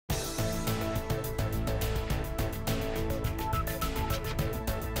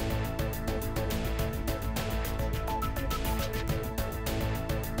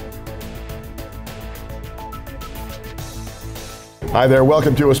Hi there,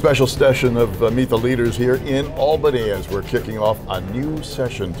 welcome to a special session of Meet the Leaders here in Albany as we're kicking off a new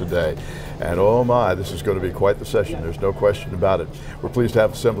session today. And oh my, this is going to be quite the session, there's no question about it. We're pleased to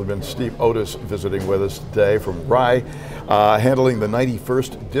have Assemblyman Otis visiting with us today from Rye, handling the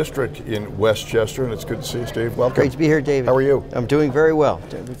 91st District in Westchester, and it's good to see you, Steve. Welcome. Great to be here, David. How are you? I'm doing very well.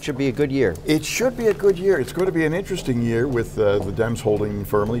 It should be a good year. It should be a good year. It's going to be an interesting year with the Dems holding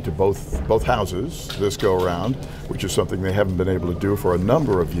firmly to both houses this go around, which is something they haven't been able to do for a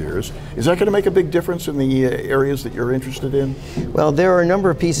number of years. Is that going to make a big difference in the areas that you're interested in? Well, there are a number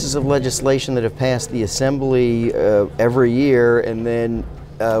of pieces of legislation that have passed the Assembly every year, and then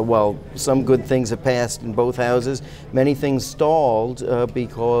while some good things have passed in both houses, many things stalled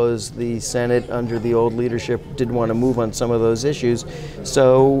because the Senate under the old leadership didn't want to move on some of those issues.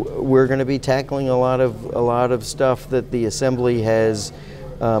 So we're going to be tackling a lot of stuff that the Assembly has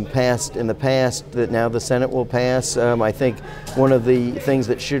passed in the past that now the Senate will pass. I think one of the things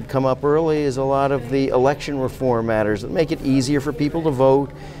that should come up early is a lot of the election reform matters that make it easier for people to vote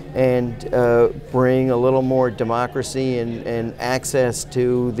and bring a little more democracy and access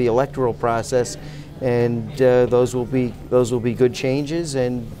to the electoral process. And those will be good changes.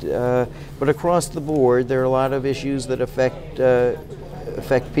 And but across the board, there are a lot of issues that affect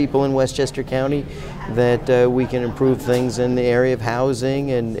people in Westchester County that we can improve things in the area of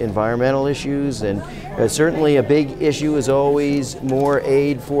housing and environmental issues, and certainly a big issue is always more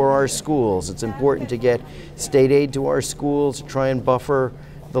aid for our schools. It's important to get state aid to our schools to try and buffer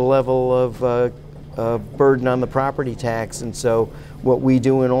the level of burden on the property tax. And so what we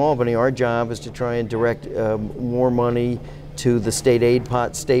do in Albany, our job is to try and direct more money to the state aid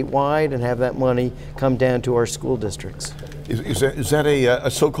pot statewide and have that money come down to our school districts. Is that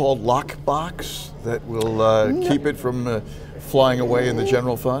a so-called lockbox that will keep it from flying away in the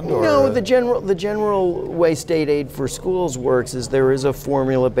general fund? Or? No, the general way state aid for schools works is there is a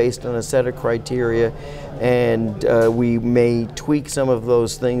formula based on a set of criteria, and we may tweak some of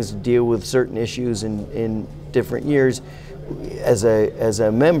those things to deal with certain issues in different years. As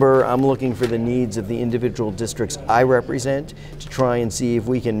a member, I'm looking for the needs of the individual districts I represent to try and see if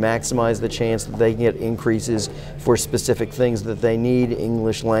we can maximize the chance that they can get increases for specific things that they need.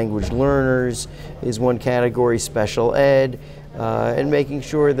 English language learners is one category, special ed, and making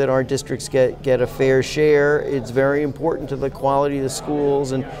sure that our districts get a fair share. It's very important to the quality of the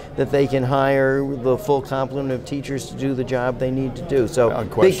schools and that they can hire the full complement of teachers to do the job they need to do. So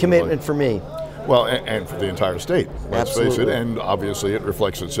big commitment for me. Well, and for the entire state, let's face it, Absolutely. and obviously it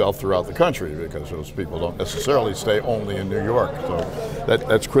reflects itself throughout the country because those people don't necessarily stay only in New York, so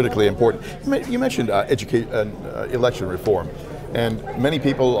that's critically important. You mentioned election reform, and many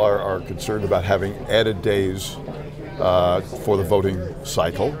people are concerned about having added days for the voting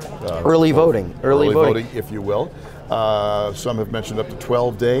cycle. Early voting, if you will. Some have mentioned up to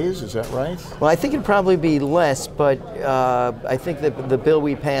 12 days, is that right? Well, I think it'd probably be less, but I think that the bill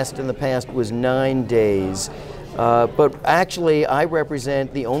we passed in the past was 9 days. But actually, I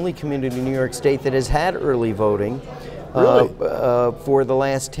represent the only community in New York State that has had early voting. Really? For the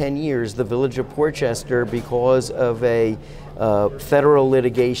last 10 years. The village of Portchester, because of a federal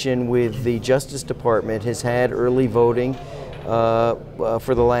litigation with the Justice Department, has had early voting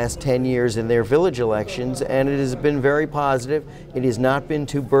for the last 10 years in their village elections, and it has been very positive. It has not been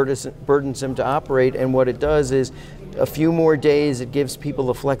too burdensome to operate, and what it does is a few more days, it gives people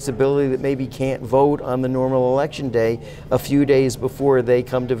the flexibility that maybe can't vote on the normal election day a few days before they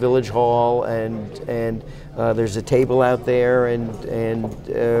come to Village Hall, and there's a table out there, and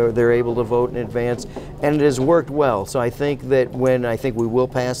they're able to vote in advance, and it has worked well. So I think that we will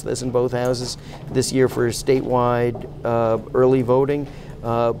pass this in both houses this year for statewide early voting.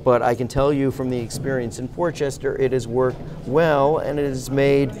 But I can tell you from the experience in Portchester, it has worked well, and it has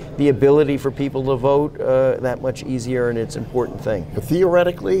made the ability for people to vote that much easier, and it's an important thing. But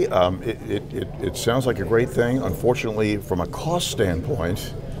theoretically, it sounds like a great thing. Unfortunately, from a cost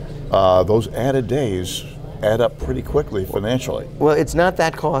standpoint, those added days add up pretty quickly financially. Well, it's not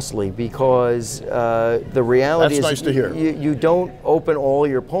that costly because the reality is nice to hear. You don't open all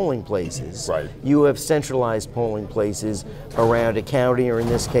your polling places. Right. You have centralized polling places around a county, or in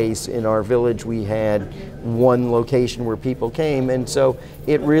this case, in our village, we had one location where people came, and so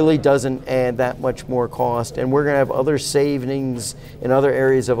it really doesn't add that much more cost. And we're going to have other savings in other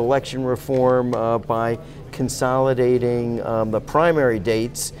areas of election reform by consolidating the primary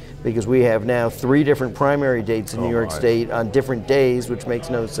dates, because we have now 3 different primary dates in New York State on different days, which makes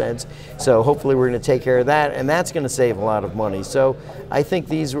no sense. So hopefully we're going to take care of that, and that's going to save a lot of money. So I think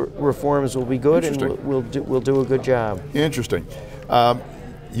these reforms will be good, and we'll do a good job. Interesting.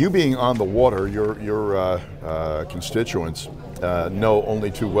 You being on the water, your constituents know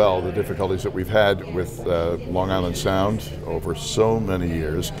only too well the difficulties that we've had with Long Island Sound over so many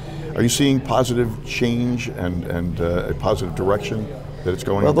years. Are you seeing positive change and a positive direction that it's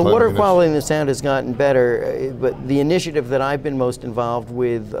going? Well, the water quality in the Sound has gotten better, but the initiative that I've been most involved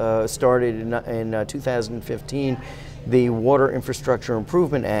with started in 2015, the Water Infrastructure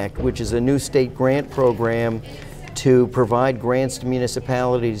Improvement Act, which is a new state grant program to provide grants to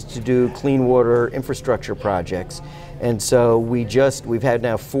municipalities to do clean water infrastructure projects. And so we've had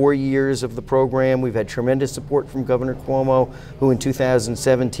now 4 years of the program. We've had tremendous support from Governor Cuomo, who in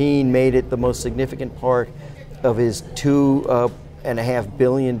 2017 made it the most significant part of his $2.5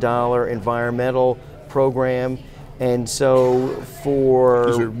 billion environmental program. And so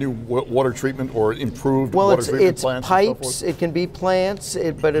is there new water treatment or improved water treatment plants? Well, it's pipes. It can be plants,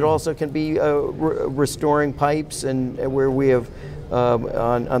 but it also can be restoring pipes. And where we have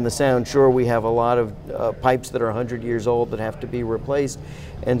on the Sound Shore, we have a lot of pipes that are 100 years old that have to be replaced.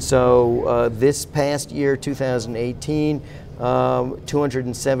 And so this past year, 2018,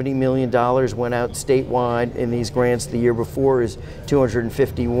 $270 million went out statewide in these grants. The year before is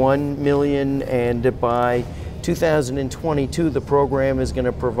 $251 million, and by 2022, the program is going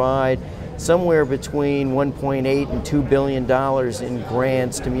to provide somewhere between $1.8 and $2 billion in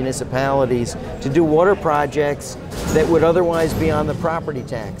grants to municipalities to do water projects that would otherwise be on the property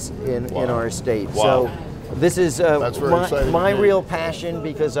tax in our state. Wow. So this is my real passion,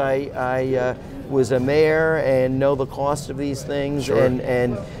 because I was a mayor and know the cost of these things. Sure.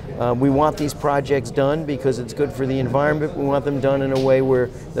 And we want these projects done because it's good for the environment. We want them done in a way where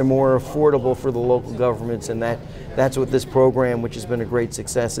they're more affordable for the local governments, and that's what this program, which has been a great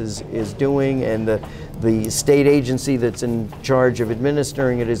success, is doing. And the state agency that's in charge of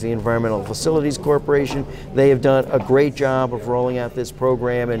administering it is the Environmental Facilities Corporation. They have done a great job of rolling out this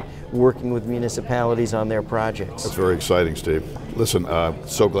program and working with municipalities on their projects. That's very exciting, Steve. Listen,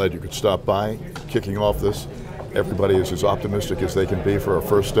 so glad you could stop by, kicking off this. Everybody is as optimistic as they can be for our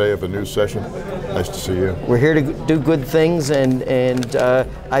first day of a new session. Nice to see you. We're here to do good things, and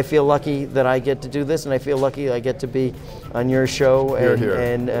I feel lucky that I get to do this, and I feel lucky I get to be on your show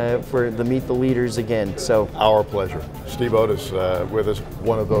and for the Meet the Leaders again. So our pleasure. Steve Otis with us,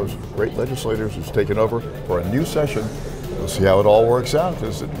 one of those great legislators who's taken over for a new session. We'll see how it all works out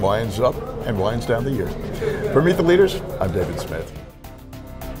as it winds up and winds down the year. For Meet the Leaders, I'm David Smith.